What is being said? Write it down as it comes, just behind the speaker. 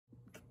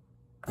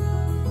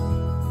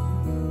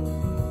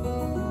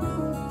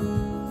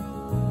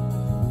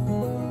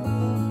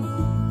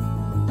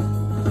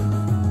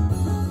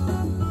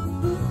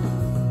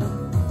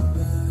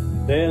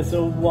There's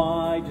a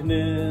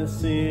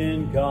wideness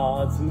in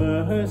God's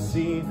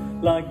mercy,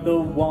 like the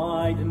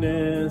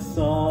wideness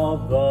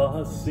of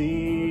the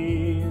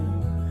sea.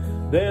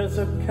 There's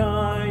a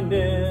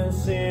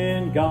kindness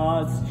in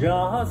God's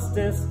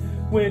justice,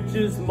 which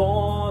is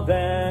more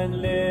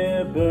than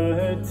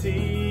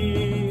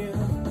liberty.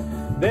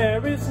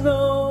 There is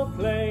no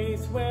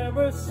place where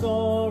our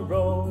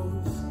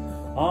sorrows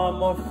are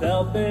more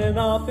felt than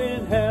up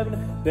in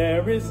heaven.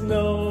 There is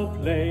no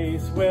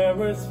place where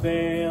our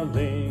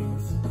failings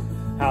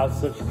have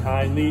such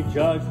kindly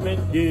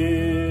judgment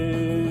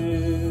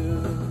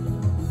give.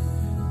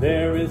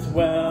 There is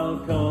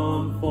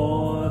welcome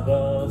for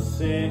the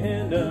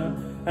sinner,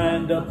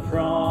 and a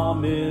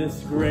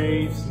promised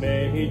grace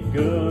made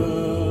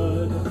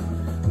good.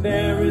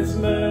 There is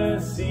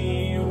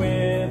mercy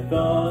with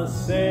the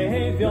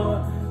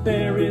Savior,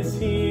 there is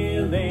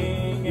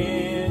healing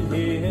in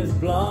his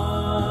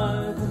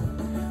blood.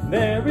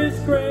 There is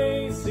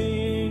grace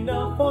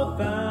enough for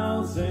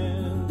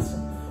thousands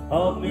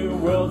of new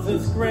worlds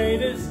as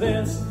great as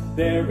this.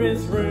 There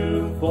is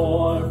room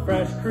for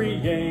fresh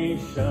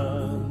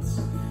creations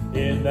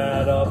in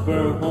that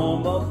upper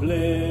home of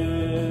bliss.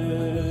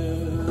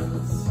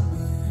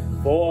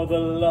 For the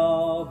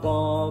love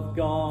of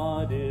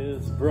God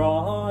is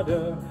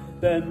broader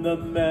than the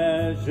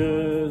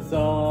measures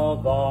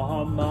of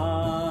our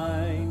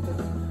mind,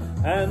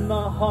 and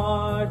the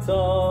heart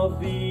of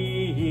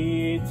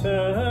the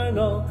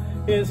eternal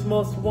is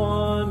most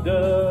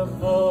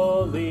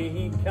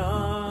wonderfully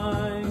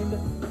kind.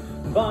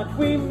 But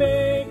we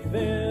make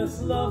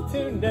this love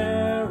too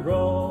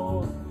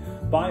narrow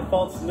by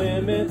false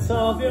limits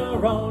of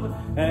your own,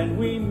 and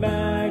we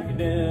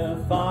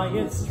magnify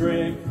its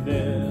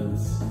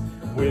strictness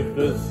with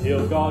the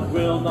zeal God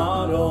will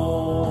not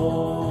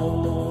own.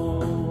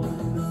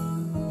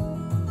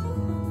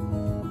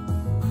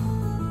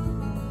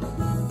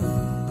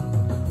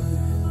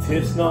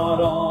 'Tis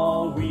not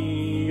all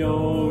we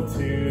owe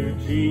to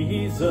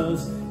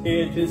Jesus,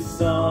 it is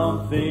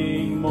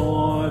something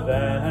more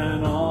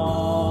than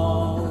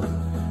all.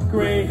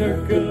 Greater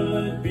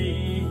good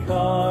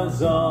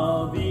because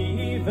of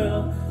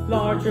evil,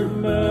 larger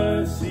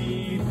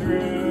mercy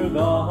through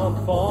the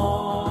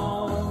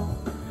fall.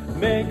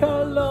 Make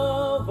our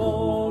love,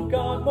 O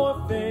God,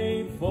 more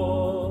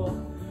faithful.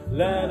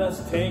 Let us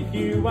take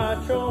you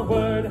at your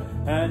word,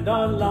 and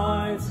our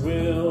lives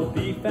will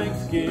be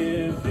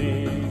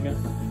thanksgiving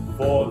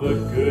for the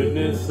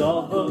goodness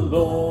of the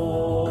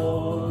Lord.